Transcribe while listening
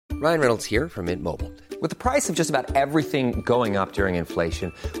Ryan Reynolds here from Mint Mobile. With the price of just about everything going up during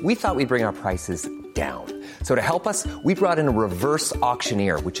inflation, we thought we'd bring our prices down. So to help us, we brought in a reverse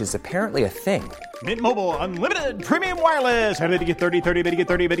auctioneer, which is apparently a thing. Mint Mobile Unlimited Premium Wireless. How to get 30, 30, bit to get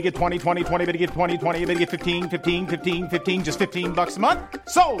 30, bit to get 20, 20, 20, bit to get 20, 20, bit to get 15, 15, 15, 15, just $15 a month?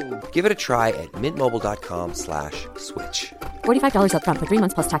 Sold! Give it a try at mintmobile.com/switch. $45 up front for 3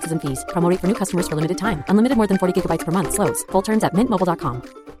 months plus taxes and fees. Promo rate for new customers for limited time. Unlimited more than 40 gigabytes per month. Slows full terms at mintmobile.com.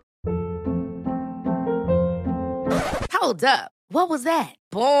 Hold up. What was that?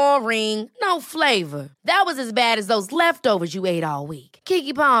 Boring. No flavor. That was as bad as those leftovers you ate all week.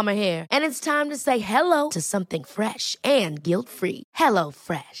 Keke Palmer here, and it's time to say hello to something fresh and guilt-free. Hello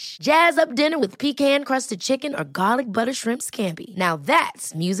Fresh. Jazz up dinner with pecan-crusted chicken or garlic butter shrimp scampi. Now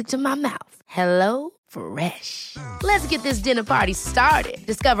that's music to my mouth. Hello Fresh. Let's get this dinner party started.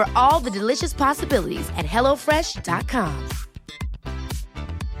 Discover all the delicious possibilities at hellofresh.com.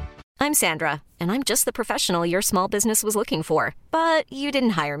 I'm Sandra, and I'm just the professional your small business was looking for. But you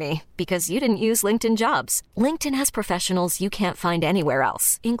didn't hire me because you didn't use LinkedIn Jobs. LinkedIn has professionals you can't find anywhere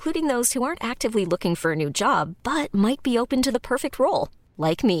else, including those who aren't actively looking for a new job, but might be open to the perfect role,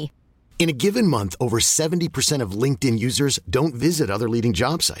 like me. In a given month, over 70% of LinkedIn users don't visit other leading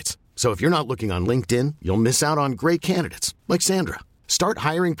job sites. So if you're not looking on LinkedIn, you'll miss out on great candidates like Sandra. Start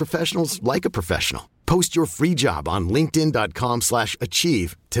hiring professionals like a professional. Post your free job on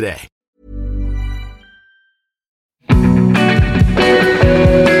linkedin.com/achieve today.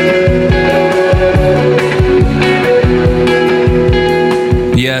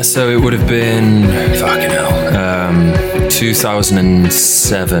 Yeah, so it would have been,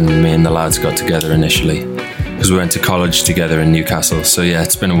 2007, me and the lads got together initially, because we went to college together in Newcastle. So yeah,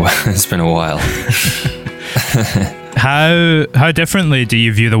 it's been a while. How differently do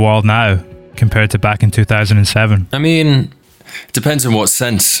you view the world now compared to back in 2007? I mean, it depends in what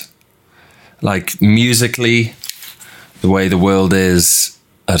sense. Like, musically, the way the world is,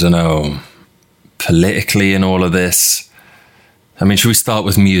 I don't know, politically and all of this. I mean, should we start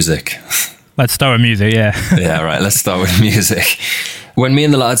with music? Let's start with music, yeah. Yeah, right, let's start with music. When me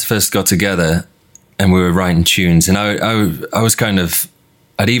and the lads first got together and we were writing tunes, and I was kind of,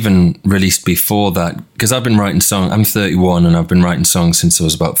 I'd even released before that, because I've been writing songs, I'm 31 and I've been writing songs since I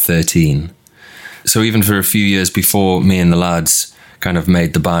was about 13. So even for a few years before me and the lads kind of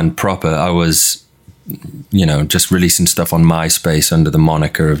made the band proper, I was, you know, just releasing stuff on MySpace under the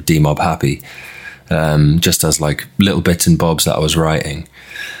moniker of D-Mob Happy, just as like little bits and bobs that I was writing.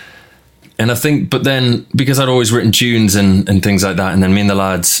 And I think, but then because I'd always written tunes and things like that, and then me and the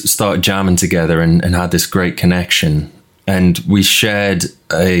lads started jamming together and had this great connection, and we shared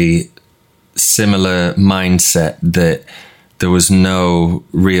a similar mindset that there was no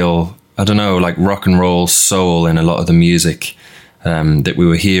real, I don't know, like rock and roll soul in a lot of the music that we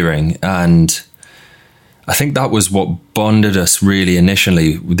were hearing. And I think that was what bonded us really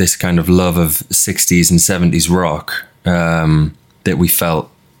initially, with this kind of love of 60s and 70s rock that we felt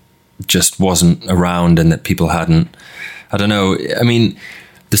just wasn't around and that people hadn't, I don't know. I mean,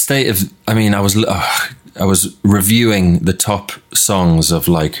 the state of, I mean, I was reviewing the top songs of,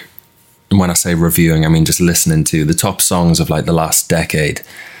 like, and when I say reviewing, I mean just listening to the top songs of like the last decade.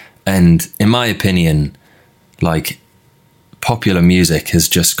 And in my opinion, like, popular music has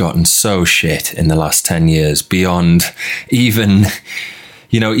just gotten so shit in the last 10 years, beyond even,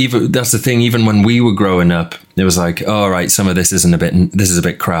 you know, even that's the thing, even when we were growing up, it was like, oh, right, some of this is a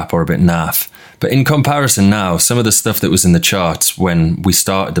bit crap or a bit naff. But in comparison now, some of the stuff that was in the charts when we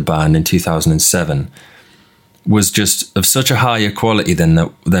started the band in 2007 was just of such a higher quality than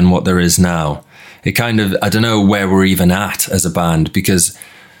what there is now. It kind of, I don't know where we're even at as a band, because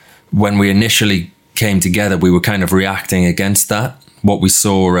when we initially came together, we were kind of reacting against that, what we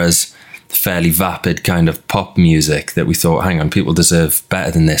saw as fairly vapid kind of pop music that we thought, hang on, people deserve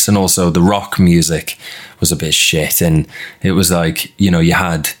better than this. And also the rock music was a bit shit. And it was like, you know, you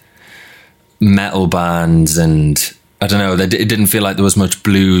had metal bands and I don't know, it didn't feel like there was much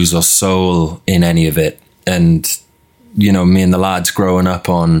blues or soul in any of it. And, you know, me and the lads growing up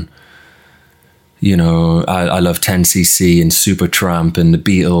on, you know, I love 10cc and Supertramp and the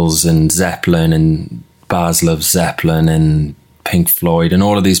Beatles and Zeppelin, and Baz loves Zeppelin and Pink Floyd and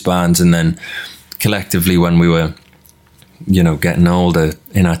all of these bands. And then collectively, when we were, you know, getting older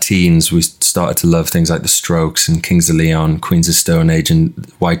in our teens, we started to love things like the Strokes and Kings of Leon, Queens of Stone Age and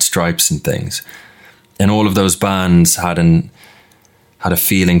White Stripes and things. And all of those bands had a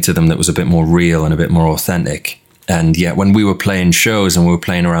feeling to them that was a bit more real and a bit more authentic. And yet when we were playing shows and we were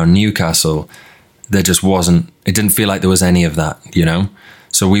playing around Newcastle, there just wasn't, it didn't feel like there was any of that, you know?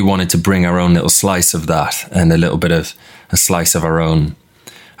 So we wanted to bring our own little slice of that and a little bit of a slice of our own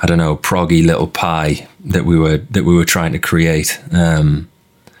I don't know, proggy little pie that we were trying to create. And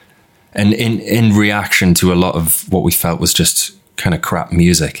in reaction to a lot of what we felt was just kind of crap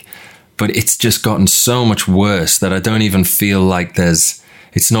music. But it's just gotten so much worse that I don't even feel like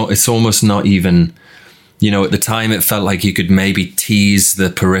it's almost not even, you know, at the time it felt like you could maybe tease the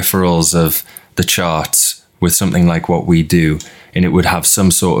peripherals of the charts with something like what we do, and it would have some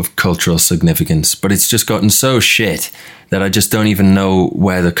sort of cultural significance. But it's just gotten so shit that I just don't even know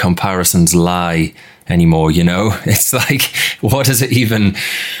where the comparisons lie anymore, you know? It's like, what does it even...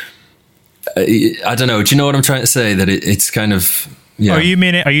 I don't know. Do you know what I'm trying to say? That it's kind of... Yeah. Are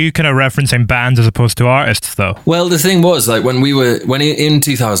you kind of referencing bands as opposed to artists, though? Well, the thing was, like, when in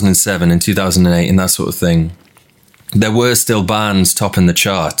 2007 and 2008 and that sort of thing, there were still bands topping the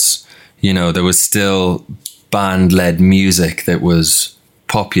charts. You know, there was still band-led music that was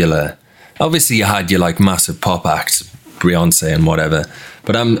popular. Obviously, you had your like massive pop acts, Beyonce and whatever.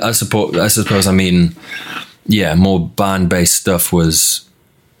 But I suppose I mean, yeah, more band-based stuff was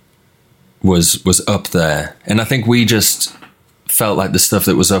up there, and I think we just felt like the stuff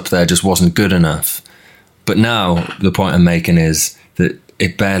that was up there just wasn't good enough. But now the point I'm making is that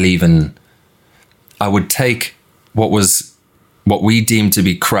it barely even... I would take what we deemed to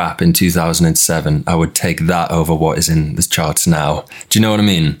be crap in 2007. I would take that over what is in the charts now. Do you know what I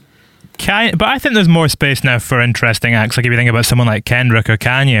mean? But I think there's more space now for interesting acts. Like if you think about someone like Kendrick or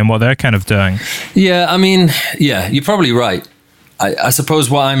Kanye and what they're kind of doing. Yeah, I mean, yeah, you're probably right. I suppose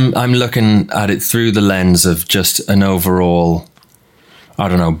what I'm looking at it through the lens of just an overall, I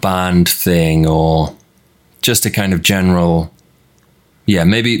don't know, band thing, or just a kind of general... Yeah,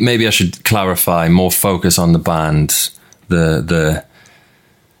 maybe I should clarify, more focus on the band.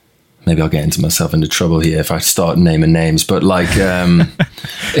 Maybe I'll get myself into trouble here if I start naming names, but like,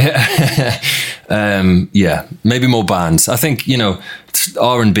 yeah, maybe more bands. I think, you know,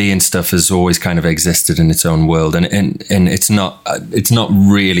 R&B and stuff has always kind of existed in its own world, and it's not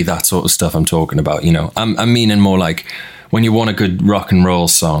really that sort of stuff I'm talking about. You know, I'm meaning more like when you want a good rock and roll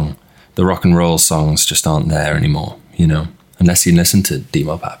song, the rock and roll songs just aren't there anymore. You know, unless you listen to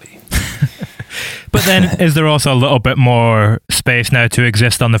Demo Pappy. But then, is there also a little bit more space now to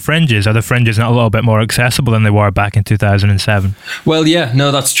exist on the fringes? Are the fringes not a little bit more accessible than they were back in 2007? Well, yeah,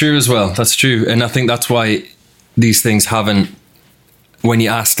 no, that's true as well. That's true. And I think that's why these things haven't... When you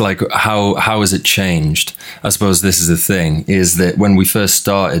asked, like, how has it changed? I suppose this is the thing, is that when we first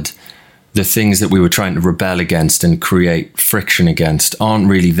started, the things that we were trying to rebel against and create friction against aren't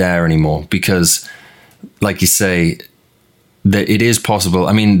really there anymore. Because, like you say, that it is possible.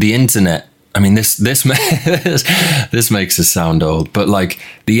 I mean, the internet... I mean, this makes us sound old, but like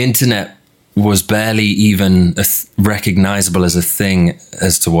the internet was barely even recognizable as a thing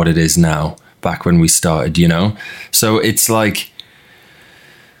as to what it is now back when we started, you know? So it's like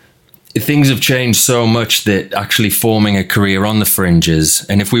things have changed so much that actually forming a career on the fringes,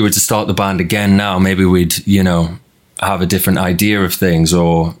 and if we were to start the band again now, maybe we'd, you know, have a different idea of things,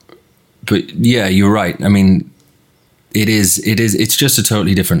 but yeah, you're right. I mean, it's just a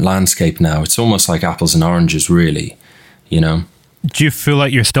totally different landscape now. It's almost like apples and oranges, really, you know? Do you feel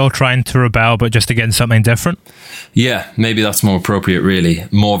like you're still trying to rebel, but just against something different? Yeah, maybe that's more appropriate, really.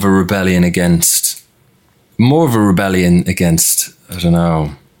 More of a rebellion against, I don't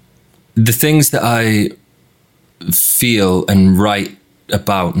know. The things that I feel and write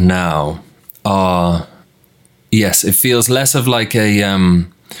about now are, yes, it feels less of like a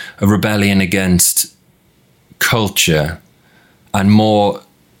rebellion against culture and more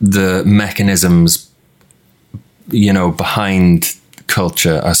the mechanisms, you know, behind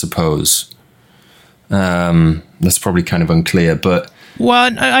culture, I suppose. That's probably kind of unclear, but...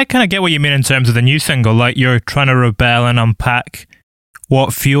 Well, I kind of get what you mean in terms of the new single. Like, you're trying to rebel and unpack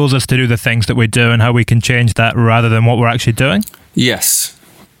what fuels us to do the things that we do and how we can change that rather than what we're actually doing. Yes.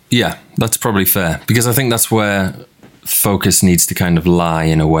 Yeah, that's probably fair. Because I think that's where focus needs to kind of lie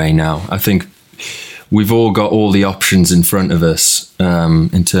in a way now. I think we've all got all the options in front of us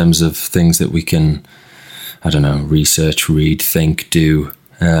in terms of things that we can, I don't know, research, read, think, do.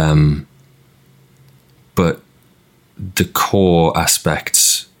 But the core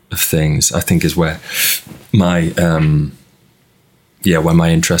aspects of things, I think, is where my where my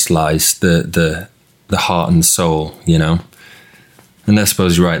interest lies, the heart and the soul, you know. And I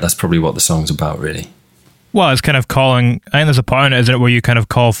suppose you're right. That's probably what the song's about, really. Well, it's kind of calling. I think there's a part in it, isn't it, where you kind of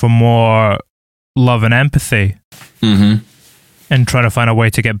call for more love and empathy, and trying to find a way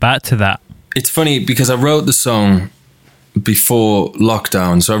to get back to that. It's funny because I wrote the song before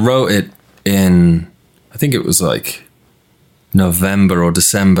lockdown, so I wrote it in, I think it was like November or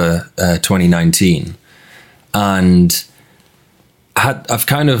December 2019, and I've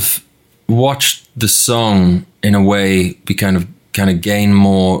kind of watched the song in a way be kind of gain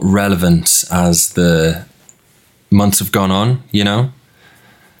more relevance as the months have gone on, you know?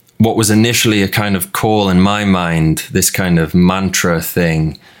 What was initially a kind of call in my mind, this kind of mantra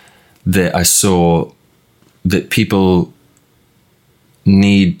thing that I saw that people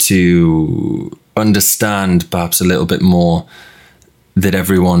need to understand perhaps a little bit more, that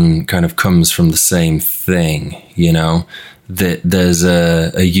everyone kind of comes from the same thing, you know, that there's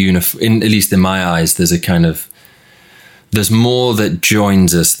at least in my eyes, there's more that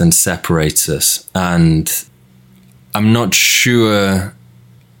joins us than separates us. And I'm not sure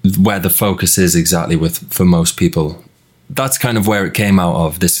where the focus is exactly for most people. That's kind of where it came out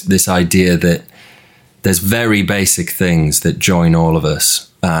of, this idea that there's very basic things that join all of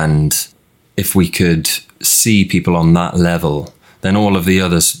us. And if we could see people on that level, then all of the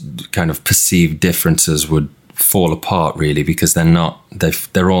others kind of perceived differences would fall apart, really, because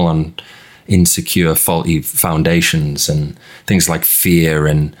they're all on insecure, faulty foundations and things like fear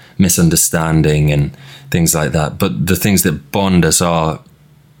and misunderstanding and things like that. But the things that bond us are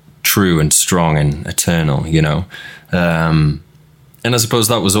true and strong and eternal, you know. And I suppose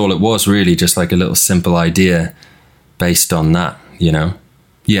that was all it was, really, just like a little simple idea based on that, you know.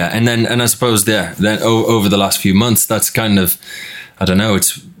 Yeah, and I suppose then over the last few months, that's kind of, I don't know,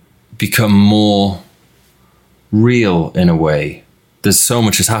 it's become more real in a way. There's so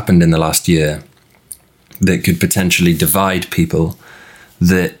much has happened in the last year that could potentially divide people,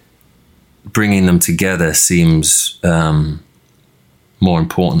 that bringing them together seems more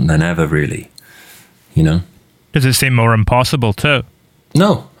important than ever, really, you know. Does it seem more impossible too?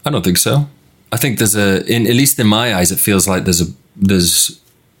 No, I don't think so. I think there's at least in my eyes, it feels like there's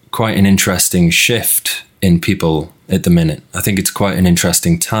quite an interesting shift in people at the minute. I think it's quite an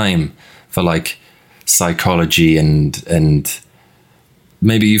interesting time for like psychology and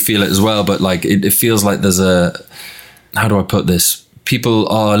maybe you feel it as well, but like it feels like there's how do I put this? People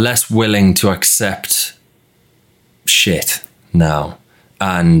are less willing to accept shit now,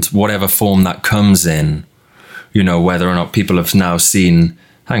 and whatever form that comes in, you know, whether or not people have now seen,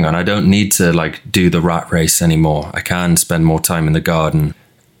 hang on, I don't need to like do the rat race anymore. I can spend more time in the garden.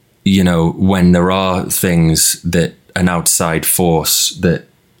 You know, when there are things that an outside force that,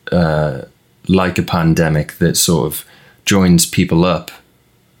 like a pandemic, that sort of joins people up,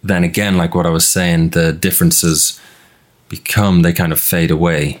 then again, like what I was saying, the differences they kind of fade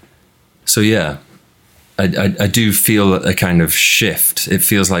away. So yeah, I do feel a kind of shift. It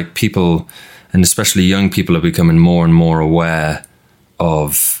feels like people, and especially young people, are becoming more and more aware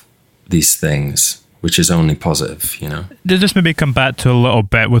of these things, which is only positive, you know. Does this maybe come back to a little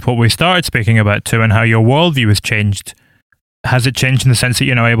bit with what we started speaking about too, and how your worldview has changed? Has it changed in the sense that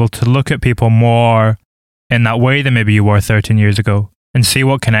you're now able to look at people more in that way than maybe you were 13 years ago and see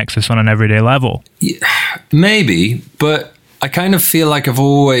what connects us on an everyday level? Yeah, maybe, but I kind of feel like I've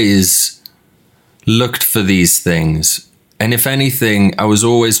always looked for these things. And if anything, I was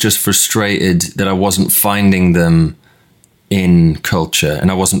always just frustrated that I wasn't finding them in culture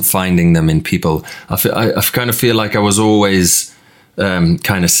and I wasn't finding them in people. I kind of feel like I was always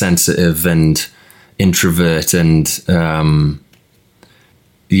kind of sensitive and introvert and,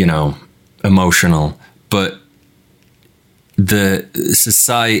 you know, emotional. But the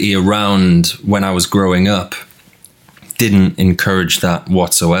society around when I was growing up didn't encourage that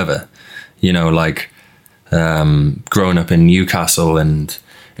whatsoever. You know, like growing up in Newcastle and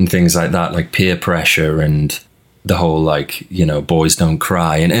things like that, like peer pressure and the whole, like, you know, boys don't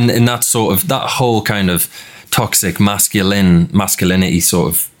cry and that sort of, that whole kind of toxic masculinity sort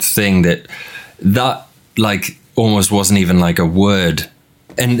of thing that like almost wasn't even like a word.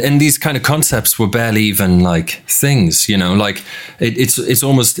 And these kind of concepts were barely even like things, you know, like it's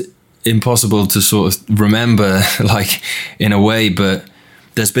almost impossible to sort of remember, like, in a way, but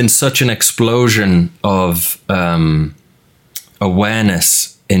there's been such an explosion of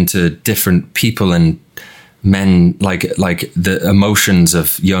awareness into different people and men, like the emotions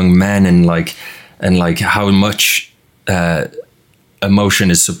of young men and how much emotion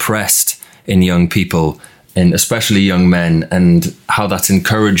is suppressed in young people, and especially young men, and how that's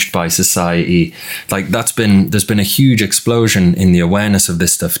encouraged by society. Like there's been a huge explosion in the awareness of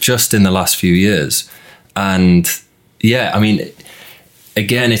this stuff just in the last few years. And yeah, I mean,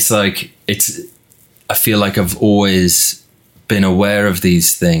 again, it's like, I feel like I've always been aware of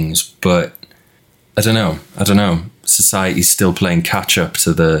these things, but I don't know. Society's still playing catch up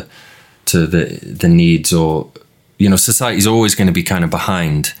to the needs, or, you know, society's always going to be kind of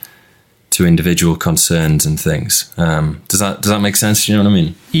behind to individual concerns and things. Does that make sense? You know what I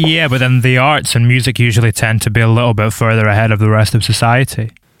mean? Yeah, but then the arts and music usually tend to be a little bit further ahead of the rest of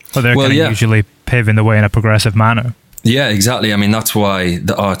society. But they're usually paving the way in a progressive manner. Yeah, exactly. I mean, that's why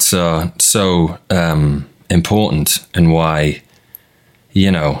the arts are so important, and why,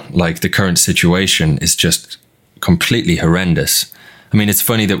 you know, like the current situation is just completely horrendous. I mean, it's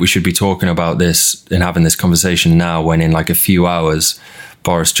funny that we should be talking about this and having this conversation now, when in like a few hours,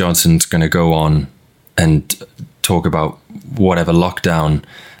 Boris Johnson's going to go on and talk about whatever lockdown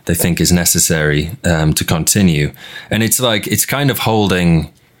they think is necessary to continue. And it's like, it's kind of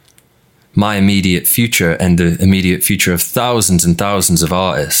holding my immediate future and the immediate future of thousands and thousands of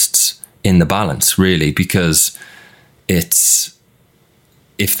artists in the balance, really, because it's,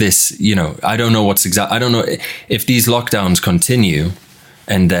 if this, you know, I don't know if these lockdowns continue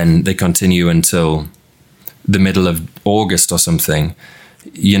and then they continue until the middle of August or something,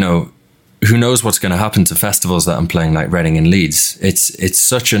 you know, who knows what's going to happen to festivals that I'm playing, like Reading and Leeds. It's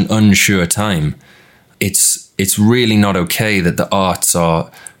such an unsure time. It's really not okay that the arts are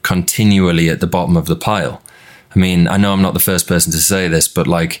continually at the bottom of the pile. I mean, I know I'm not the first person to say this, but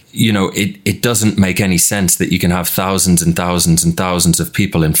like, you know, it doesn't make any sense that you can have thousands and thousands and thousands of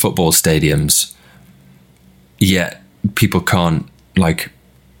people in football stadiums, yet people can't like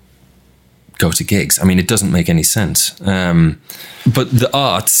go to gigs. I mean, it doesn't make any sense. But the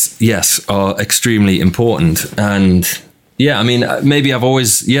arts, yes, are extremely important. And yeah, I mean, maybe I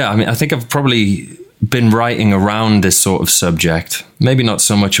think I've probably been writing around this sort of subject, maybe not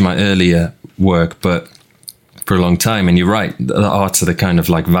so much in my earlier work, but for a long time. And you're right, the arts are the kind of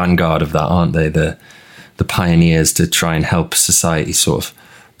like vanguard of that, aren't they? The pioneers to try and help society sort of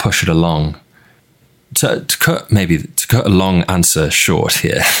push it along. To cut a long answer short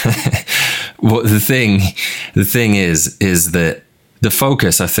here, what the thing is that the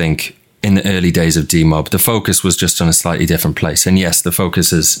focus, I think, in the early days of D-Mob, the focus was just on a slightly different place. And yes, the focus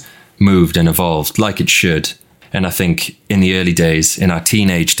has moved and evolved like it should. And I think in the early days, in our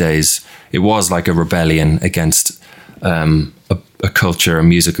teenage days, it was like a rebellion against a culture, a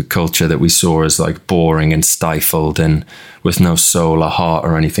musical culture that we saw as like boring and stifled and with no soul or heart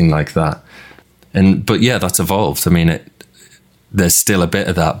or anything like that. But yeah, that's evolved. I mean, there's still a bit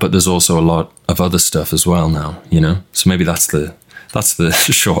of that, but there's also a lot of other stuff as well now, you know? So maybe that's the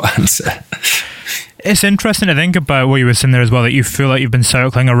short answer. It's interesting to think about what you were saying there as well, that you feel like you've been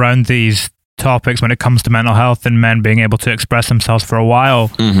circling around these topics when it comes to mental health and men being able to express themselves for a while.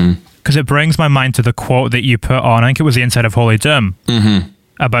 Because it brings my mind to the quote that you put on, I think it was the inside of Holy Doom,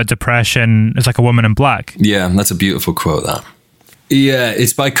 about depression. It's like a woman in black. Yeah, that's a beautiful quote, that. Yeah,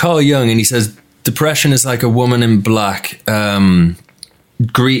 it's by Carl Jung, and he says, depression is like a woman in black.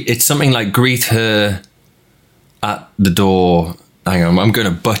 It's something like greet her at the door. Hang on, I'm going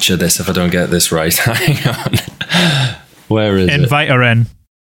to butcher this if I don't get this right. Hang on. Where is it? Invite her in,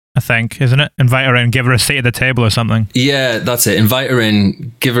 I think, isn't it? Invite her in, give her a seat at the table or something. Yeah, that's it. Invite her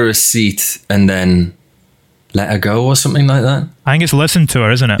in, give her a seat, and then let her go or something like that. I think it's listen to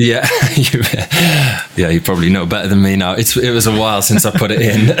her, isn't it? Yeah. Yeah, you probably know better than me now. It was a while since I put it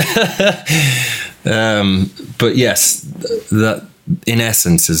in. But yes, that in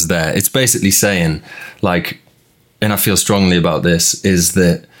essence is there. It's basically saying, like, and I feel strongly about this, is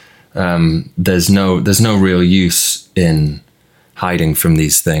that there's no real use in hiding from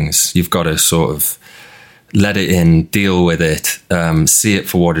these things. You've got to sort of let it in, deal with it, see it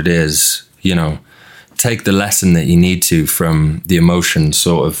for what it is, you know, take the lesson that you need to from the emotion,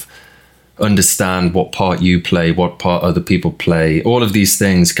 sort of understand what part you play, what part other people play, all of these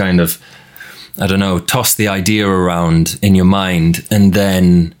things, kind of, I don't know, toss the idea around in your mind and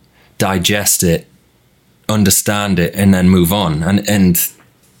then digest it, understand it, and then move on. And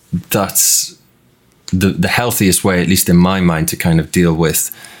that's the healthiest way, at least in my mind, to kind of deal with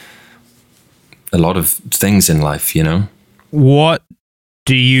a lot of things in life, you know? What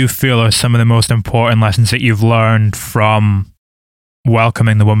do you feel are some of the most important lessons that you've learned from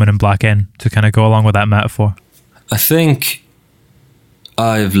welcoming the woman in black in, to kind of go along with that metaphor? I think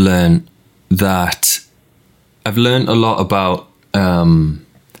I've learned a lot about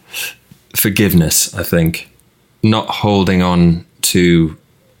forgiveness, I think. Not holding on to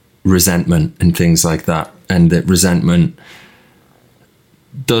resentment and things like that. And that resentment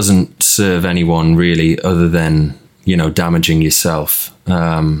doesn't serve anyone really, other than, you know, damaging yourself.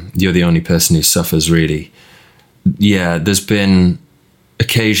 You're the only person who suffers, really. Yeah, there's been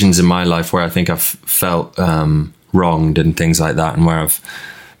occasions in my life where I think I've felt wronged and things like that, and where I've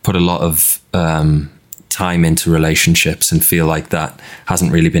put a lot of time into relationships and feel like that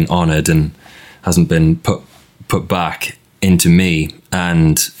hasn't really been honoured and hasn't been put back. into me.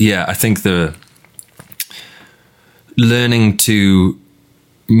 And yeah, I think the learning to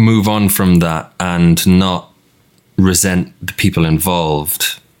move on from that and not resent the people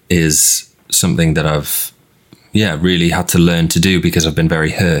involved is something that I've really had to learn to do, because I've been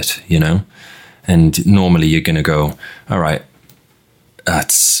very hurt, you know. And normally you're going to go, all right,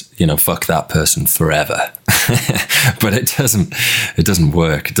 that's, you know, fuck that person forever. But it doesn't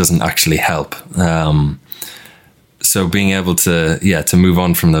work. It doesn't actually help. So being able to move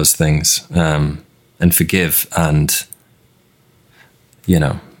on from those things, and forgive and, you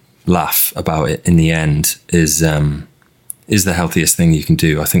know, laugh about it in the end is the healthiest thing you can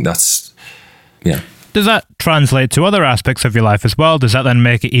do. I think that's, yeah. Does that translate to other aspects of your life as well? Does that then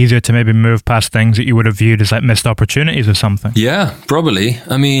make it easier to maybe move past things that you would have viewed as like missed opportunities or something? Yeah, probably.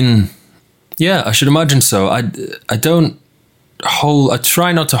 I mean, yeah, I should imagine so. I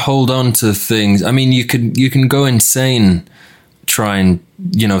try not to hold on to things. I mean, you can go insane trying,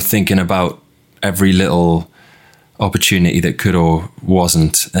 you know, thinking about every little opportunity that could or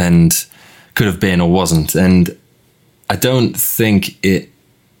wasn't, and could have been or wasn't. And I don't think it,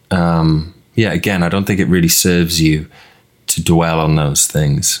 again, I don't think it really serves you to dwell on those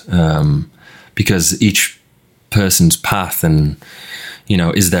things, because each person's path and, you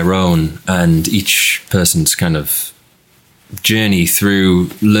know, is their own, and each person's kind of journey through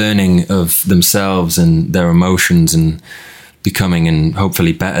learning of themselves and their emotions and becoming and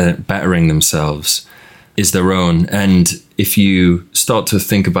hopefully bettering themselves is their own. And if you start to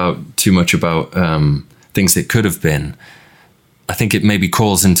think about too much about things that could have been, I think it maybe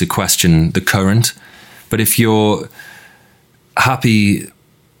calls into question the current. But if you're happy,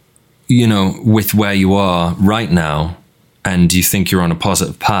 you know, with where you are right now, and you think you're on a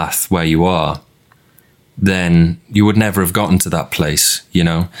positive path where you are, then you would never have gotten to that place, you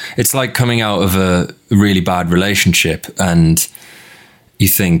know? It's like coming out of a really bad relationship, and you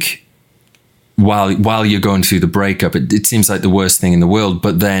think, while you're going through the breakup, it seems like the worst thing in the world.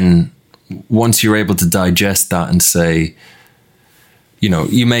 But then once you're able to digest that and say, you know,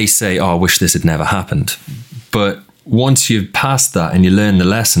 you may say, oh, I wish this had never happened. But once you've passed that and you learn the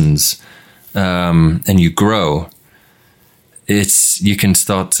lessons, and you grow, you can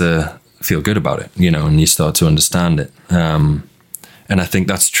start to feel good about it, you know, and you start to understand it. And I think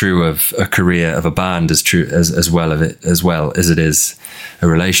that's true of a career of a band as well as it is a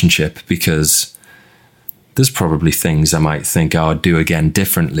relationship, because there's probably things I might think I'd do again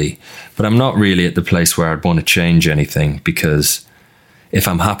differently, but I'm not really at the place where I'd want to change anything, because if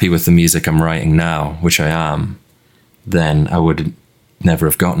I'm happy with the music I'm writing now, which I am, then I would never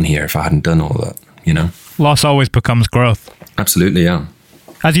have gotten here if I hadn't done all that, you know? Loss always becomes growth. Absolutely, yeah.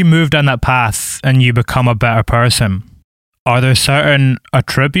 As you move down that path and you become a better person, are there certain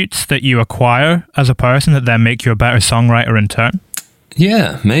attributes that you acquire as a person that then make you a better songwriter in turn?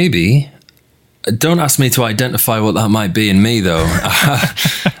 Yeah, maybe. Don't ask me to identify what that might be in me, though,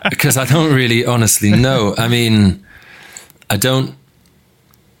 because I don't really honestly know. I mean, I don't.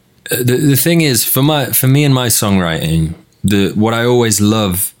 The thing is, for me and my songwriting, what I always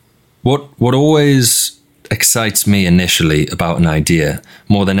love, what always excites me initially about an idea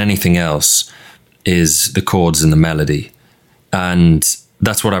more than anything else is the chords and the melody. And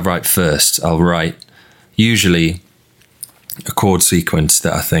that's what I write first. I'll write usually a chord sequence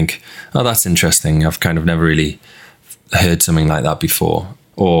that I think, oh, that's interesting. I've kind of never really heard something like that before,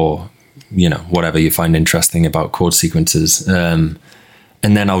 or, you know, whatever you find interesting about chord sequences. And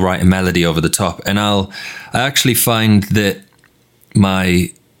then I'll write a melody over the top. And I actually find that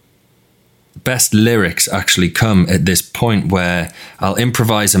my best lyrics actually come at this point where I'll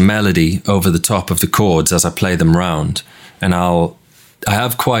improvise a melody over the top of the chords as I play them round. And I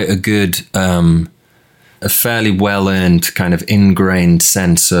have quite a good, a fairly well-earned kind of ingrained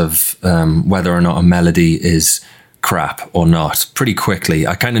sense of whether or not a melody is crap or not pretty quickly.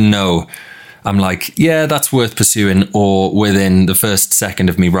 I kind of know, I'm like, yeah, that's worth pursuing, or within the first second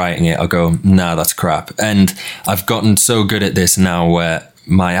of me writing it, I'll go, nah, that's crap. And I've gotten so good at this now where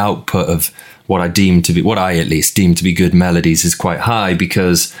my output of what I at least deem to be good melodies is quite high,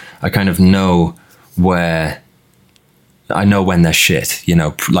 because I kind of know when they're shit, you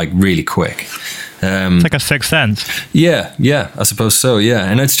know, like really quick. It's like a sixth sense. Yeah, I suppose so,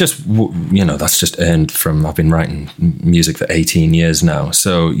 yeah. And it's just, you know, that's just earned from, I've been writing music for 18 years now.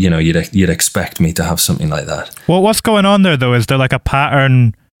 So, you know, you'd expect me to have something like that. Well, what's going on there, though? Is there like a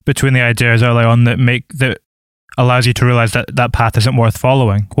pattern between the ideas early on that allows you to realize that path isn't worth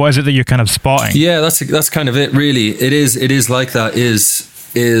following? What is it that you're kind of spotting? Yeah, that's kind of it, really. It is like that,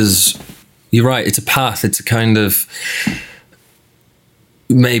 is you're right, it's a path. It's a kind of,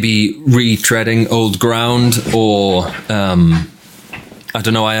 maybe retreading old ground, or I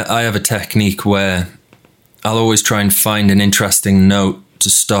don't know. I have a technique where I'll always try and find an interesting note to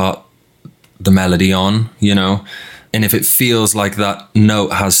start the melody on, you know? And if it feels like that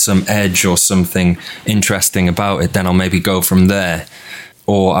note has some edge or something interesting about it, then I'll maybe go from there.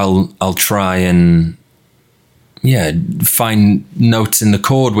 Or I'll try and find notes in the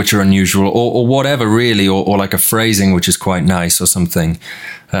chord which are unusual, or whatever really, or like a phrasing which is quite nice or something.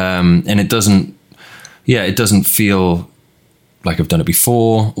 And it doesn't feel like I've done it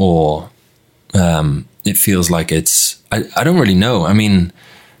before, or it feels like it's, I don't really know. I mean,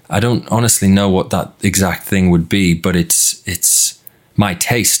 I don't honestly know what that exact thing would be, but it's my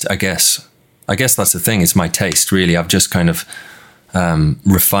taste, I guess. I guess that's the thing. It's my taste, really. I've just kind of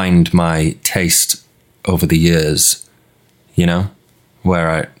refined my taste over the years, you know,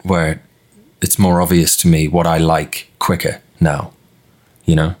 where it's more obvious to me what I like quicker now,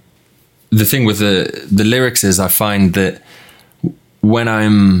 you know. The thing with the lyrics is I find that when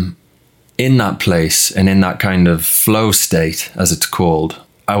I'm in that place and in that kind of flow state, as it's called,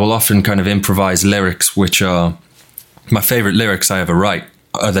 I will often kind of improvise lyrics, which are my favorite lyrics I ever write,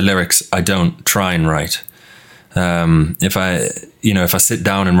 are the lyrics I don't try and write. If I sit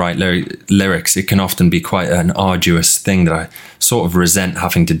down and write lyrics, it can often be quite an arduous thing that I sort of resent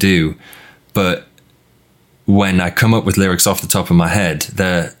having to do. But when I come up with lyrics off the top of my head,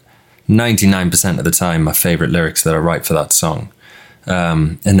 they're 99% of the time my favorite lyrics that I write for that song.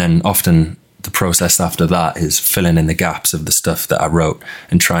 And then often the process after that is filling in the gaps of the stuff that I wrote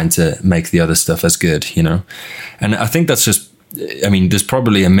and trying to make the other stuff as good, you know? And I think that's just, I mean, there's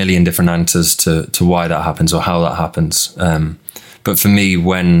probably a million different answers to why that happens or how that happens. But for me,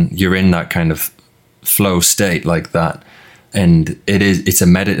 when you're in that kind of flow state like that, and it's a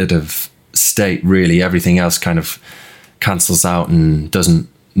meditative state, really, everything else kind of cancels out and doesn't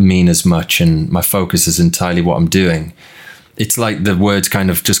mean as much, and my focus is entirely what I'm doing. It's like the words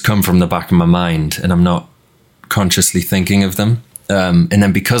kind of just come from the back of my mind and I'm not consciously thinking of them. And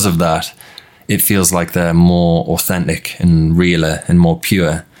then because of that, it feels like they're more authentic and realer and more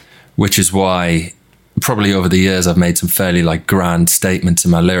pure, which is why probably over the years I've made some fairly like grand statements in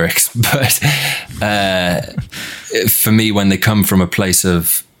my lyrics. But for me, when they come from a place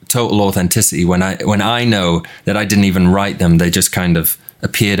of total authenticity, when I know that I didn't even write them, they just kind of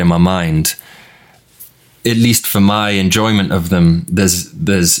appeared in my mind. At least for my enjoyment of them,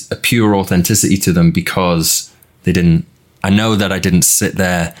 there's a pure authenticity to them because I know that I didn't sit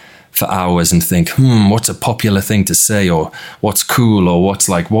there for hours and think, what's a popular thing to say, or what's cool, or what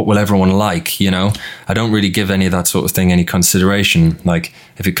will everyone like, you know? I don't really give any of that sort of thing any consideration. Like,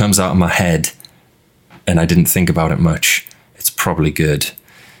 if it comes out of my head and I didn't think about it much, it's probably good.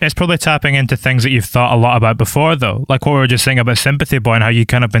 It's probably tapping into things that you've thought a lot about before, though. Like what we were just saying about Sympathy Boy and how you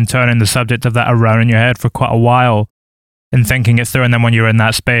kind of been turning the subject of that around in your head for quite a while and thinking it through. And then when you're in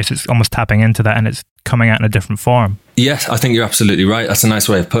that space, it's almost tapping into that and it's coming out in a different form. Yes, I think you're absolutely right. That's a nice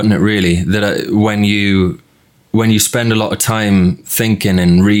way of putting it, really. That when you spend a lot of time thinking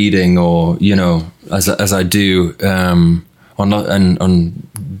and reading, or, you know, as I do, on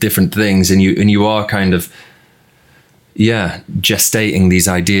different things, and you are kind of, gestating these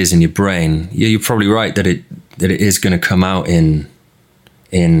ideas in your brain. Yeah, you're probably right that it is going to come out in.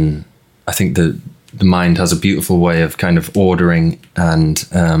 I think the mind has a beautiful way of kind of ordering and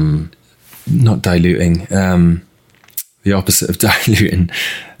not diluting. The opposite of diluting,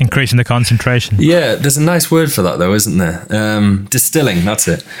 increasing the concentration. Yeah, there's a nice word for that, though, isn't there? Distilling. That's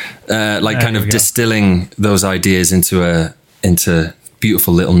it. Kind of distilling those ideas into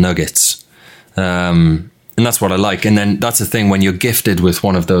beautiful little nuggets. And that's what I like. And then that's the thing, when you're gifted with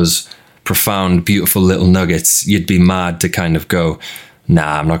one of those profound, beautiful little nuggets, you'd be mad to kind of go,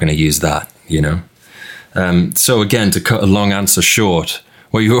 nah, I'm not going to use that, you know? So again, to cut a long answer short,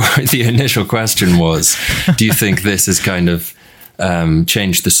 the initial question was, do you think this has kind of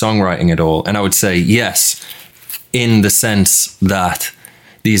changed the songwriting at all? And I would say yes, in the sense that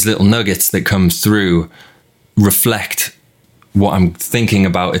these little nuggets that come through reflect what I'm thinking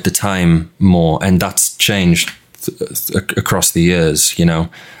about at the time more, and that's changed across the years, you know,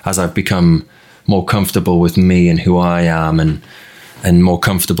 as I've become more comfortable with me and who I am, and more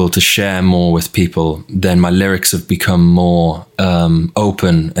comfortable to share more with people, then my lyrics have become more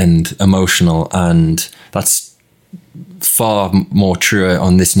open and emotional, and that's far more true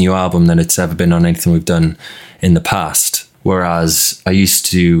on this new album than it's ever been on anything we've done in the past. Whereas I used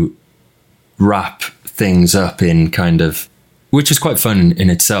to wrap things up in kind of, which is quite fun in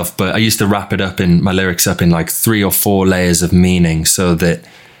itself, but I used to wrap it up in my lyrics up in like 3 or 4 layers of meaning, so that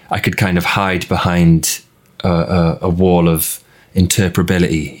I could kind of hide behind a wall of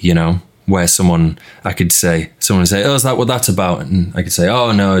interpretability, you know, where someone would say, oh, is that what that's about? And I could say,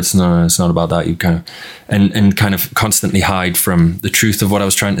 oh no, it's not about that. You kind of, and kind of constantly hide from the truth of what I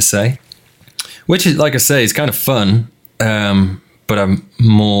was trying to say, which is, like I say, is kind of fun. But I'm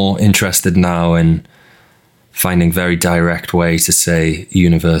more interested now in finding very direct ways to say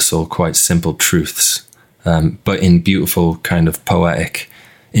universal, quite simple truths, but in beautiful, kind of poetic,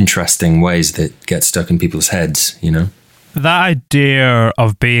 interesting ways that get stuck in people's heads, you know? That idea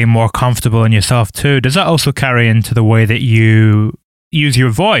of being more comfortable in yourself too, does that also carry into the way that you use your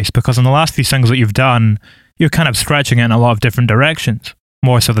voice? Because in the last few singles that you've done, you're kind of stretching it in a lot of different directions,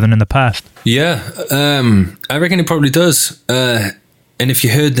 more so than in the past. Yeah, I reckon it probably does. And if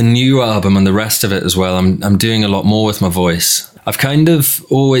you heard the new album and the rest of it as well, I'm doing a lot more with my voice. I've kind of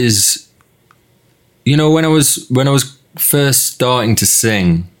always, you know, when I was first starting to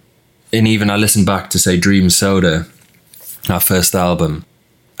sing, and even I listened back to, say, Dream Soda, our first album,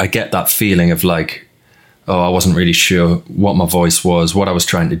 I get that feeling of like, oh, I wasn't really sure what my voice was, what I was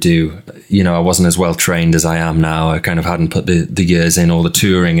trying to do. You know, I wasn't as well trained as I am now. I kind of hadn't put the years in, all the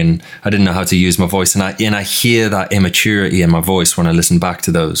touring, and I didn't know how to use my voice. And I hear that immaturity in my voice when I listen back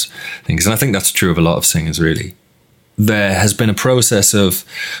to those things. And I think that's true of a lot of singers, really. There has been a process of,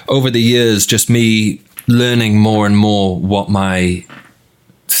 over the years, just me learning more and more what my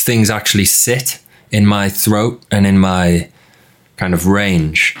things actually sit in my throat and in my kind of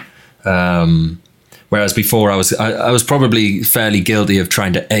range. Whereas before I was probably fairly guilty of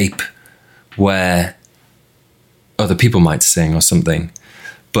trying to ape where other people might sing or something.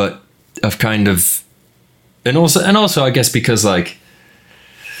 But I've kind of, and also I guess because like,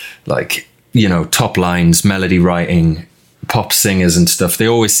 you know, top lines, melody writing, pop singers and stuff, they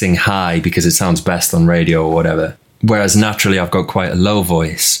always sing high because it sounds best on radio or whatever. Whereas naturally I've got quite a low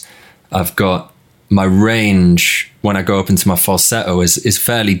voice. I've got my range when I go up into my falsetto is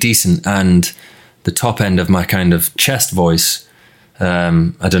fairly decent, and the top end of my kind of chest voice, I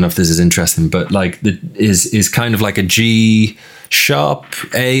don't know if this is interesting, but like is kind of like a G sharp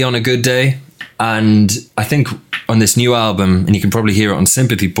A on a good day. And I think on this new album, and you can probably hear it on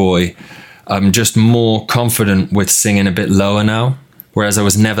Sympathy Boy, I'm just more confident with singing a bit lower now, whereas I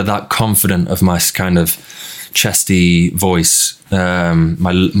was never that confident of my kind of chesty voice,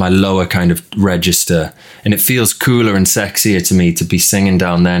 my lower kind of register, and it feels cooler and sexier to me to be singing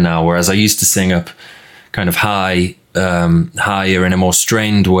down there now, whereas I used to sing up kind of higher in a more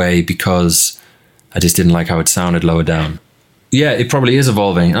strained way because I just didn't like how it sounded lower down. Yeah, it probably is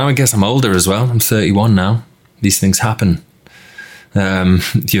evolving. I guess I'm older as well. I'm 31 now. These things happen.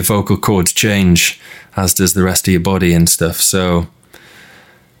 Your vocal cords change, as does the rest of your body and stuff. So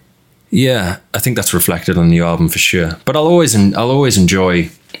yeah, I think that's reflected on the new album for sure. But I'll always enjoy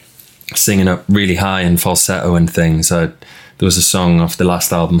singing up really high and falsetto and things. There was a song off the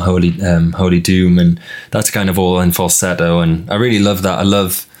last album, Holy Doom, and that's kind of all in falsetto, and I really love that. I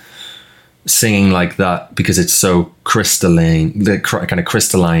love singing like that because it's so crystalline, kind of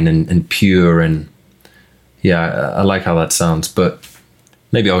crystalline and pure, and yeah, I like how that sounds. But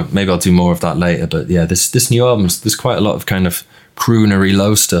maybe I'll do more of that later. But yeah, this new album, there's quite a lot of kind of croonery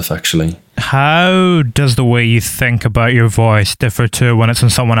low stuff actually. How does the way you think about your voice differ to when it's in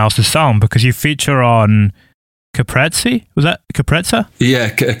someone else's song? Because you feature on Caprezzi, was that Caprezza? Yeah,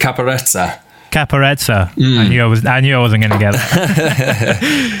 Caparezza. I knew I wasn't going to get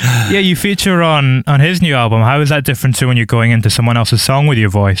it. Yeah, you feature on his new album. How is that different to when you're going into someone else's song with your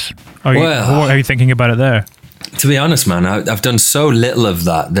voice? How are you thinking about it there? To be honest, man, I've done so little of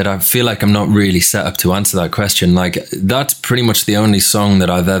that I feel like I'm not really set up to answer that question. Like, that's pretty much the only song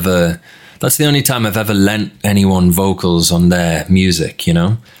that that's the only time I've ever lent anyone vocals on their music, you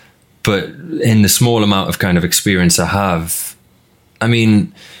know? But in the small amount of kind of experience I have, I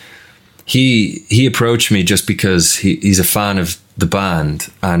mean, he approached me just because he's a fan of the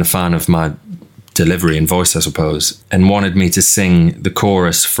band and a fan of my delivery and voice, I suppose, and wanted me to sing the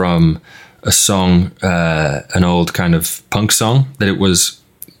chorus from a song, an old kind of punk song that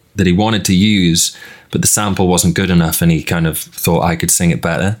he wanted to use, but the sample wasn't good enough, and he kind of thought I could sing it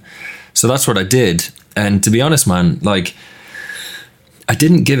better. So that's what I did. And to be honest, man, like, I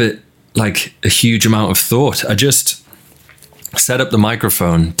didn't give it like a huge amount of thought. I just set up the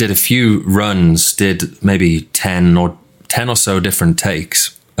microphone, did a few runs, did maybe 10 or so different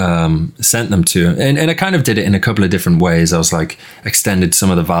takes, sent them to him. And I kind of did it in a couple of different ways. I was like, extended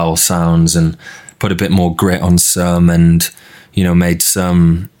some of the vowel sounds and put a bit more grit on some, and, you know, made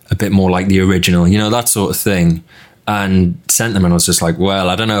some a bit more like the original, you know, that sort of thing. And sent them, and I was just like, well,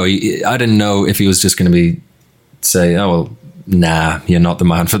 I don't know. I didn't know if he was just going to say, oh, well, nah, you're not the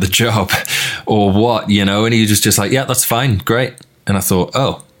man for the job, or what, you know? And he was just like, yeah, that's fine, great. And I thought,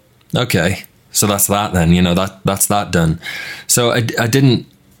 oh, okay, so that's that then, you know, that's that done. So I didn't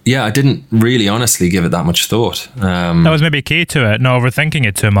really honestly give it that much thought. That was maybe key to it, not overthinking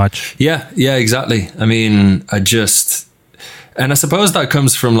it too much. Yeah, exactly. I mean, and I suppose that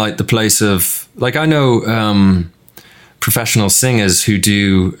comes from like the place of, like, I know professional singers who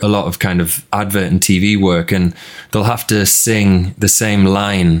do a lot of kind of advert and TV work, and they'll have to sing the same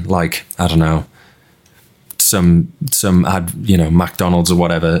line, like, I don't know, some ad, you know, McDonald's or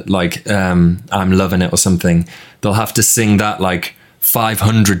whatever, like I'm loving it or something. They'll have to sing that like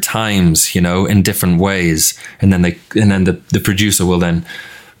 500 times, you know, in different ways, and then the producer will then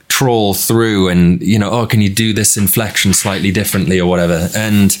trawl through and, you know, oh, can you do this inflection slightly differently or whatever.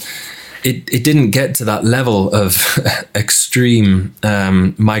 And it didn't get to that level of extreme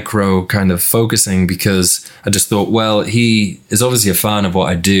micro kind of focusing, because I just thought, well, he is obviously a fan of what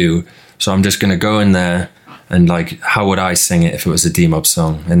I do, so I'm just going to go in there and, like, how would I sing it if it was a D-Mob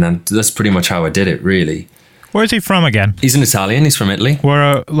song? And then that's pretty much how I did it, really. Where's he from again? He's an Italian. He's from Italy.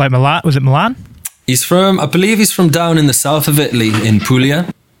 Where, like Milan? Was it Milan? I believe he's from down in the south of Italy, in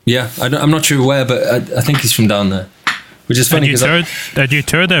Puglia. Yeah, I'm not sure where, but I think he's from down there. Which is funny. Had you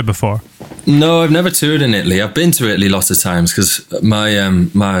toured there before? No, I've never toured in Italy. I've been to Italy lots of times because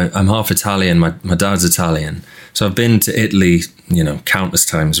I'm half Italian. My dad's Italian, so I've been to Italy, you know, countless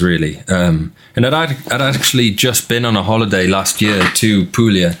times, really. And I'd actually just been on a holiday last year to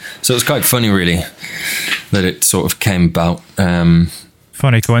Puglia, so it was quite funny, really, that it sort of came about.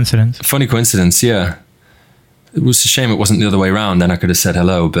 Funny coincidence. Funny coincidence, yeah. It was a shame it wasn't the other way around. Then I could have said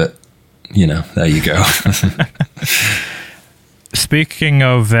hello, but, you know, there you go. Speaking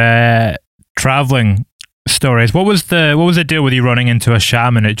of traveling stories, what was the deal with you running into a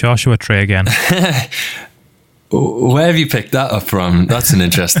shaman at Joshua Tree again? Where have you picked that up from? That's an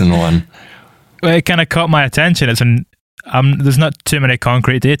interesting one. Well, it kind of caught my attention. There's not too many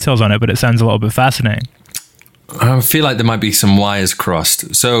concrete details on it, but it sounds a little bit fascinating. I feel like there might be some wires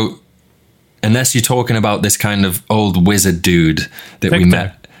crossed. So, unless you're talking about this kind of old wizard dude that we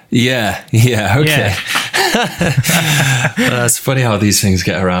met. Yeah, okay. Yeah. It's funny how these things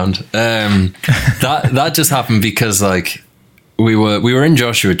get around. That just happened because, like, we were in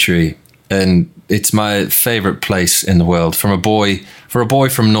Joshua Tree, and it's my favorite place in the world. For a boy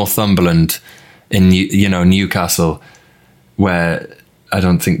from Northumberland, in Newcastle, where I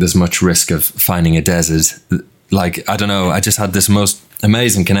don't think there's much risk of finding a desert. Like, I don't know, I just had this most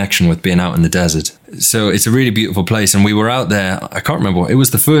amazing connection with being out in the desert. So it's a really beautiful place, and we were out there. I can't remember what it was.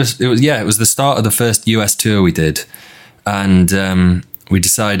 It was the start of the first US tour we did, and we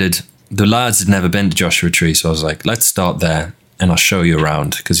decided, the lads had never been to Joshua Tree, so I was like, let's start there and I'll show you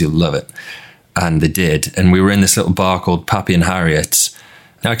around because you'll love it. And they did, and we were in this little bar called Pappy and Harriet's.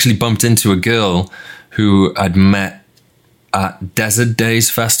 I actually bumped into a girl who I'd met at Desert Days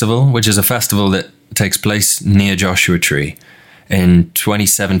Festival, which is a festival that takes place near Joshua Tree, in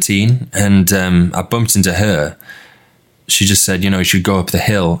 2017, and I bumped into her. She just said, you should go up the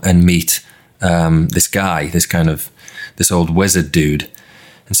hill and meet this guy, this old wizard dude.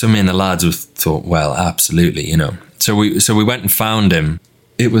 And so me and the lads thought, well, absolutely, So we went and found him.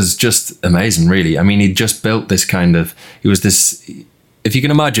 It was just amazing, really. I mean, he just built this he was this, if you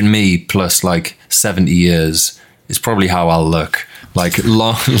can imagine me plus like 70 years, it's probably how I'll look. Like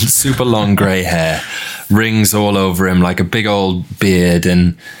long, super long grey hair, rings all over him, like a big old beard,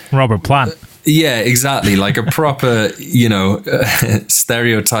 and Robert Plant. Yeah, exactly, like a proper,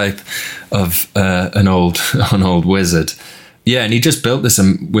 stereotype of an old wizard. Yeah, and he just built this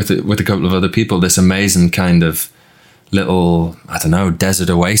with a couple of other people. This amazing kind of little, I don't know, desert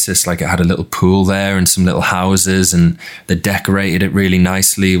oasis. Like, it had a little pool there and some little houses, and they decorated it really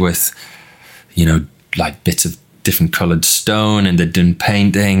nicely with, like bits of different coloured stone, and they'd done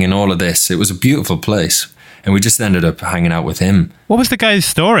painting and all of this. It was a beautiful place, and we just ended up hanging out with him. What was the guy's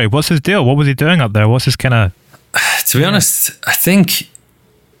story? What's his deal? What was he doing up there? What's his kind of... To be honest, I think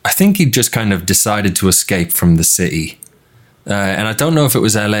he just kind of decided to escape from the city. And I don't know if it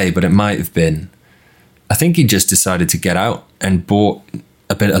was LA, but it might have been. I think he just decided to get out and bought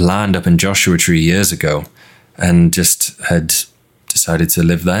a bit of land up in Joshua Tree years ago, and just had decided to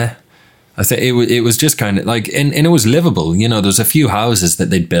live there. I think it was just kind of like, and it was livable. There's a few houses that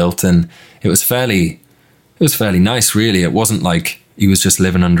they'd built, and it was fairly nice, really. It wasn't like he was just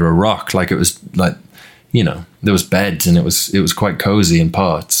living under a rock. Like, it was like, there was beds, and it was quite cozy in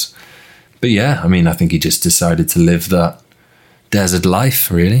parts. But yeah, I mean, I think he just decided to live that desert life,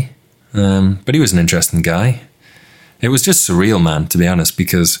 really. But he was an interesting guy. It was just surreal, man, to be honest,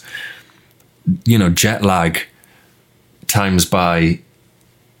 because, jet lag times by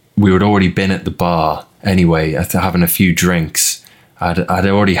we had already been at the bar anyway, after having a few drinks. I'd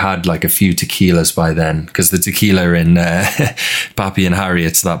already had like a few tequilas by then, because the tequila in Pappy and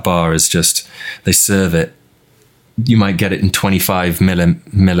Harriet's, that bar, is just, they serve it. You might get it in 25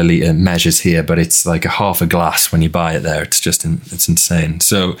 milliliter measures here, but it's like a half a glass when you buy it there. It's just, it's insane.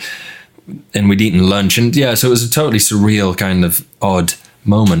 So, and we'd eaten lunch, and yeah, so it was a totally surreal kind of odd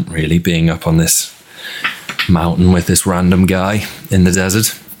moment, really, being up on this mountain with this random guy in the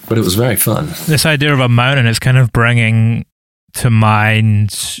desert. But it was very fun. This idea of a mountain is kind of bringing to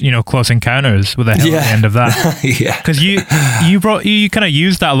mind, you know, Close Encounters with a hill at the end of that. Yeah. Because you kind of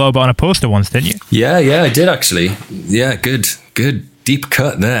used that a little bit on a poster once, didn't you? Yeah, I did actually. Yeah, good deep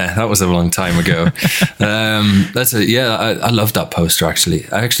cut there. That was a long time ago. I love that poster actually.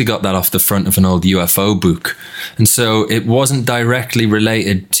 I actually got that off the front of an old UFO book. And so it wasn't directly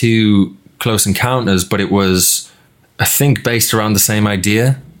related to Close Encounters, but it was, I think, based around the same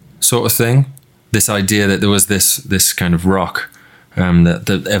idea sort of thing. This idea that there was this kind of rock that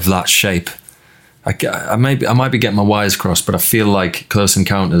of that shape. I might be getting my wires crossed, but I feel like Close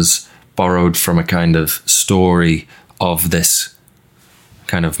Encounters borrowed from a kind of story of this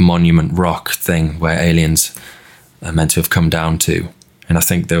kind of monument rock thing where aliens are meant to have come down to. And I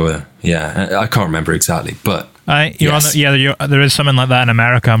think there were, I can't remember exactly, but there is something like that in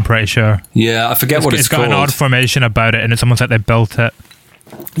America, I'm pretty sure. Yeah, I forget what it's called. It's got an odd formation about it, and it's almost like they built it.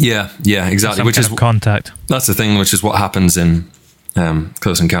 Yeah, exactly. Which is contact. That's the thing, which is what happens in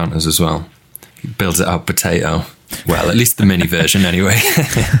Close Encounters as well. He builds it out potato. Well, at least the mini version, anyway.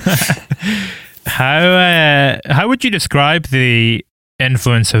 How would you describe the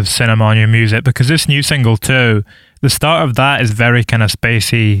influence of cinema on your music? Because this new single too, the start of that is very kind of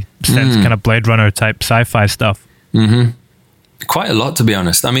spacey, kind of Blade Runner type sci-fi stuff. Mm-hmm. Quite a lot, to be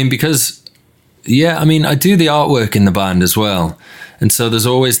honest. I mean, because I do the artwork in the band as well. And so there's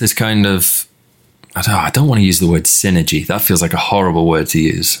always this kind of, I don't want to use the word synergy. That feels like a horrible word to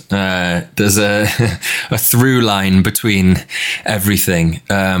use. There's a through line between everything.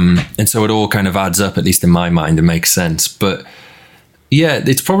 And so it all kind of adds up, at least in my mind, and makes sense. But yeah,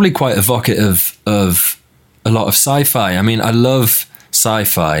 it's probably quite evocative of a lot of sci-fi. I mean, I love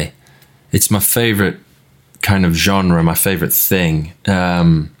sci-fi. It's my favorite kind of genre, my favorite thing.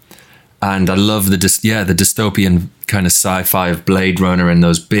 And I love the dystopian kind of sci-fi of Blade Runner and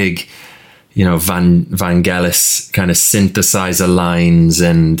those big, you know, Vangelis kind of synthesizer lines.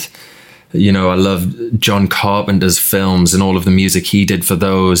 And, you know, I love John Carpenter's films and all of the music he did for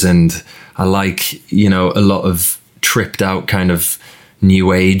those. And I like, you know, a lot of tripped out kind of new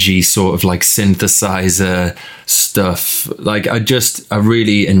agey sort of like synthesizer stuff. Like I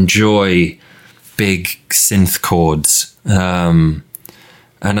really enjoy big synth chords.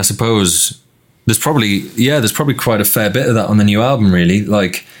 And I suppose there's probably quite a fair bit of that on the new album, really.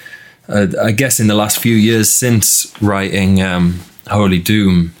 Like, I guess in the last few years since writing Holy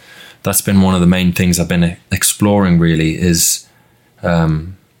Doom, that's been one of the main things I've been exploring, really, is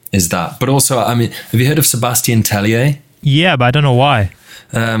that. But also, I mean, have you heard of Sébastien Tellier? Yeah, but I don't know why.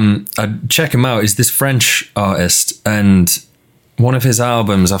 I'd check him out. He's this French artist, and one of his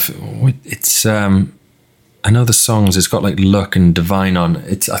albums, it's... I know the songs, it's got like Luck and Divine on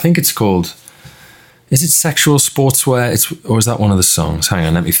it. I think it's called, is it Sexual Sportswear? Or is that one of the songs? Hang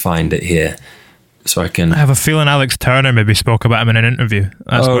on, let me find it here so I can... I have a feeling Alex Turner maybe spoke about him in an interview.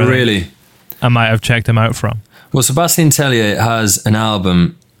 That's really? I might have checked him out from. Well, Sébastien Tellier has an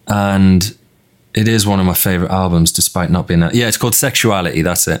album, and it is one of my favourite albums, despite not being that. Yeah, it's called Sexuality,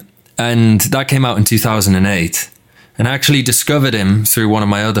 that's it. And that came out in 2008. And I actually discovered him through one of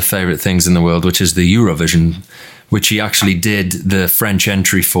my other favourite things in the world, which is the Eurovision, which he actually did the French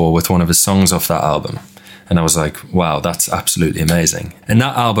entry for with one of his songs off that album. And I was like, wow, that's absolutely amazing. And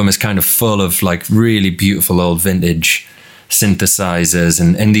that album is kind of full of like really beautiful old vintage synthesizers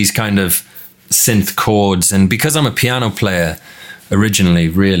and these kind of synth chords. And because I'm a piano player originally,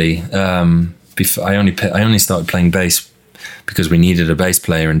 really, I only started playing bass because we needed a bass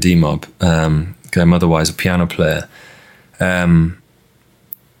player in D-Mob. I'm otherwise a piano player.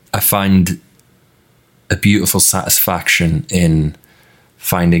 I find a beautiful satisfaction in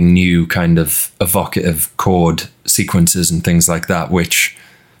finding new kind of evocative chord sequences and things like that, which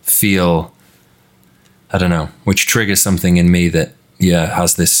feel, I don't know, which triggers something in me that,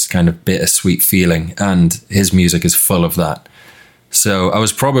 has this kind of bittersweet feeling, and his music is full of that. So I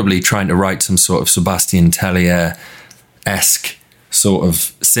was probably trying to write some sort of Sébastien Tellier-esque sort of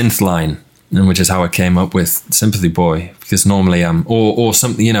synth line, and which is how I came up with Sympathy Boy, because normally or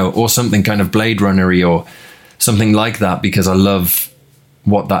something, or something kind of Blade Runner-y or something like that, because I love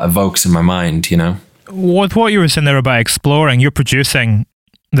what that evokes in my mind, With what you were saying there about exploring, you're producing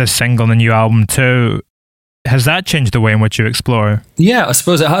this single, the new album too, has that changed the way in which you explore? Yeah, I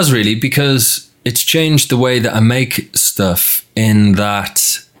suppose it has really, because it's changed the way that I make stuff, in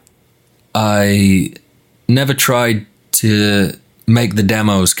that I never tried to make the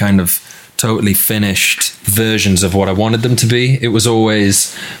demos kind of totally finished versions of what I wanted them to be. It was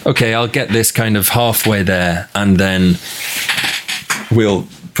always, okay, I'll get this kind of halfway there and then we'll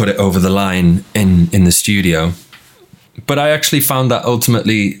put it over the line in the studio. But I actually found that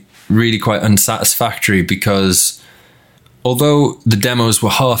ultimately really quite unsatisfactory, because although the demos were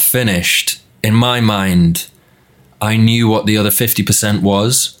half finished, in my mind, I knew what the other 50%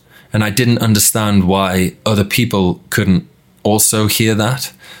 was, and I didn't understand why other people couldn't also hear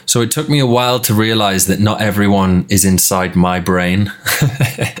that. So it took me a while to realize that not everyone is inside my brain,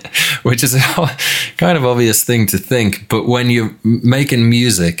 which is a kind of obvious thing to think. But when you're making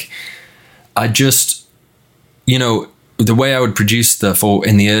music, I just, the way I would produce stuff, or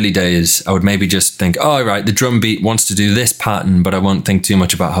in the early days, I would maybe just think, oh, right, the drum beat wants to do this pattern, but I won't think too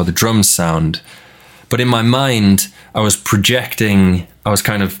much about how the drums sound. But in my mind, I was projecting, I was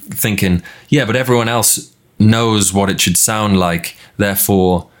kind of thinking, yeah, but everyone else knows what it should sound like.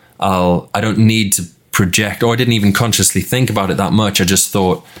 Therefore, I don't need to project, or I didn't even consciously think about it that much. I just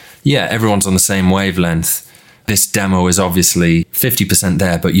thought, yeah, everyone's on the same wavelength. This demo is obviously 50%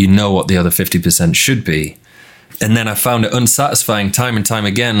 there, but you know what the other 50% should be. And then I found it unsatisfying time and time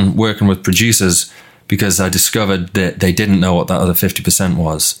again working with producers, because I discovered that they didn't know what that other 50%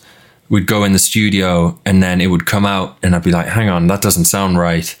 was. We'd go in the studio and then it would come out and I'd be like, hang on, that doesn't sound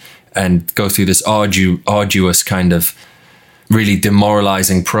right. And go through this arduous kind of really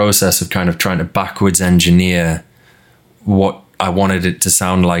demoralizing process of kind of trying to backwards engineer what I wanted it to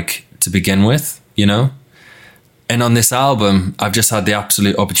sound like to begin with, And on this album, I've just had the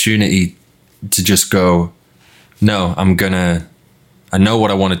absolute opportunity to just go, no, I know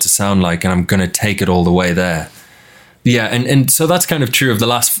what I want it to sound like, and I'm going to take it all the way there. Yeah, and so that's kind of true of the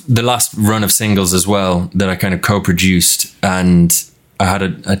last run of singles as well, that I kind of co-produced, and I had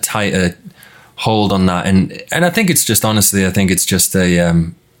a tighter hold on that, and I think it's just, honestly, I think it's just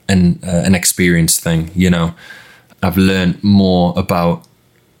an experience thing. I've learned more about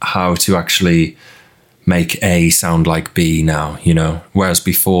how to actually make A sound like B now. Whereas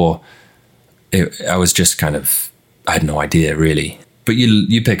before, I was just kind of, I had no idea really. But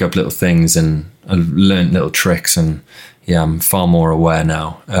you pick up little things, and I've learned little tricks, and yeah, I'm far more aware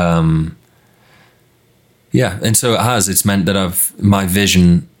now. Yeah, and so it's meant that my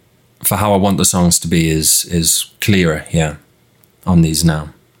vision for how I want the songs to be is clearer, yeah, on these now.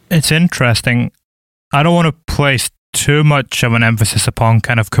 It's interesting. I don't want to place too much of an emphasis upon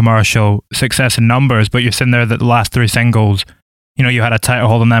kind of commercial success and numbers, but you're sitting there that the last 3 singles, you had a tighter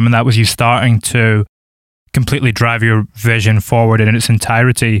hold on them, and that was you starting to completely drive your vision forward in its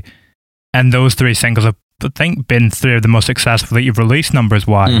entirety. And those 3 singles have, I think, been 3 of the most successful that you've released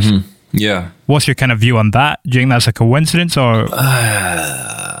numbers-wise. Mm-hmm. Yeah. What's your kind of view on that? Do you think that's a coincidence, or...?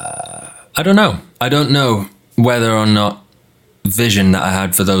 I don't know. I don't know whether or not vision that I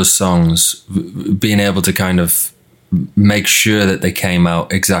had for those songs, being able to kind of make sure that they came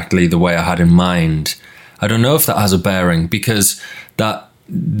out exactly the way I had in mind, I don't know if that has a bearing, because that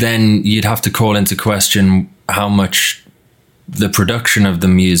then you'd have to call into question how much the production of the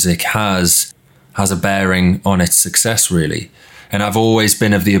music has a bearing on its success, really. And I've always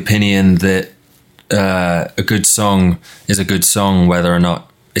been of the opinion that a good song is a good song, whether or not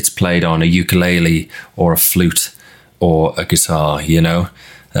it's played on a ukulele or a flute or a guitar,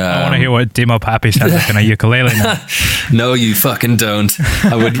 I want to hear what Demo Pappy sounds like on a ukulele now. No, you fucking don't.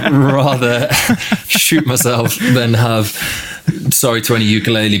 I would rather shoot myself than have, sorry to any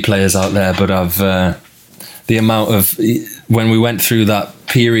ukulele players out there, but I've the amount of, when we went through that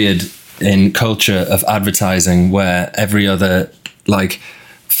period in culture of advertising where every other like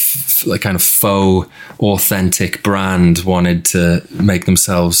kind of faux authentic brand wanted to make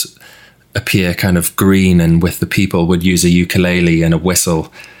themselves appear kind of green, and with the people would use a ukulele and a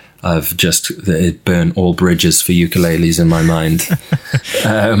whistle. It burnt all bridges for ukuleles in my mind.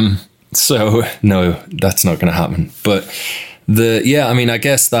 So no, that's not going to happen. But I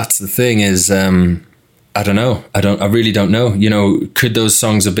guess that's the thing is, I don't know. I really don't know. Could those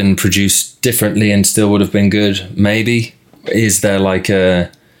songs have been produced differently and still would have been good? Maybe. Is there like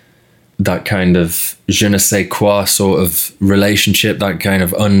that kind of je ne sais quoi sort of relationship, that kind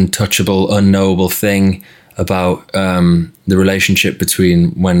of untouchable, unknowable thing about the relationship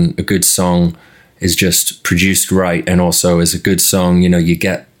between when a good song is just produced right and also is a good song, you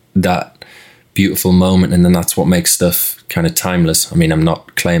get that beautiful moment, and then that's what makes stuff kind of timeless. I mean, I'm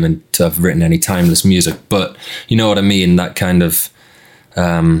not claiming to have written any timeless music, but you know what I mean, that kind of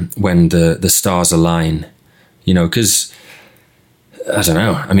when the stars align, you know, because I don't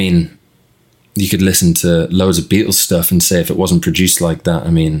know. I mean, you could listen to loads of Beatles stuff and say if it wasn't produced like that, I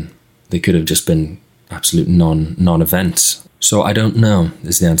mean, they could have just been absolute non-events. So I don't know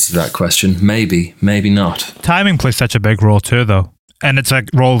is the answer to that question. Maybe, maybe not. Timing plays such a big role too, though. And it's a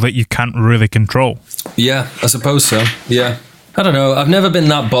role that you can't really control. Yeah, I suppose so. Yeah. I don't know. I've never been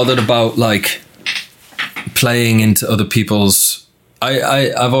that bothered about, like, playing into other people's...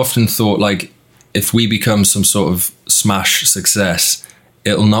 I've often thought, like, if we become some sort of smash success,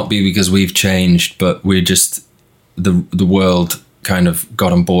 it'll not be because we've changed, but we're just... The world kind of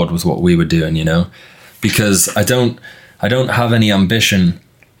got on board with what we were doing, you know? Because I don't have any ambition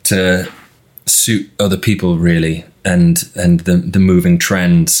to suit other people, really, and the moving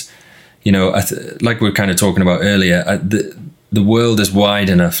trends. You know, like we were kind of talking about earlier, the world is wide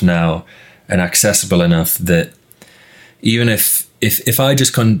enough now and accessible enough that even if I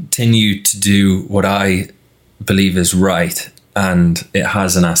just continue to do what I believe is right and it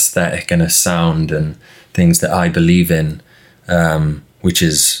has an aesthetic and a sound and things that I believe in, which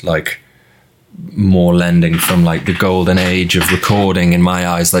is like more lending from like the golden age of recording in my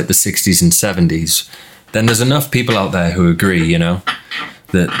eyes, like the 60s and 70s, then there's enough people out there who agree, you know,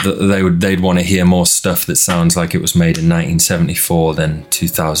 that they'd want to hear more stuff that sounds like it was made in 1974 than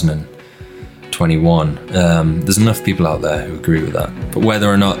 2021. There's enough people out there who agree with that. But whether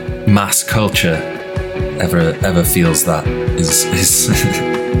or not mass culture ever feels that is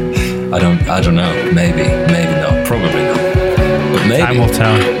I don't know. Maybe not. Probably not. But maybe. Time will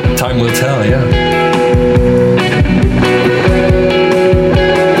tell. Time will tell, yeah.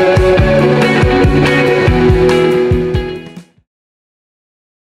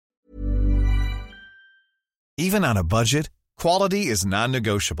 Even on a budget, quality is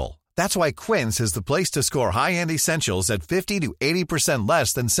non-negotiable. That's why Quince is the place to score high-end essentials at 50 to 80%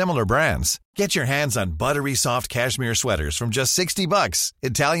 less than similar brands. Get your hands on buttery soft cashmere sweaters from just $60,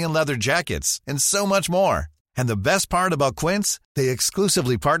 Italian leather jackets, and so much more. And the best part about Quince, they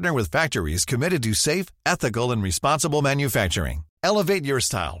exclusively partner with factories committed to safe, ethical, and responsible manufacturing. Elevate your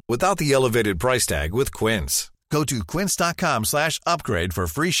style without the elevated price tag with Quince. Go to quince.com/upgrade for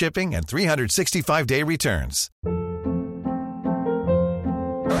free shipping and 365-day returns.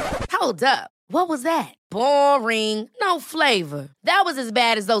 Hold up. What was that? Boring. No flavor. That was as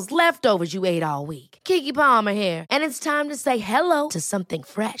bad as those leftovers you ate all week. Keke Palmer here, and it's time to say hello to something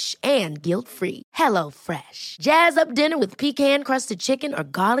fresh and guilt-free. Hello Fresh. Jazz up dinner with pecan-crusted chicken or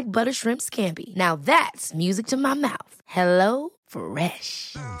garlic butter shrimp scampi. Now that's music to my mouth. Hello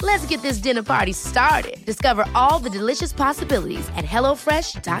Fresh. Let's get this dinner party started. Discover all the delicious possibilities at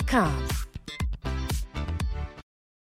HelloFresh.com.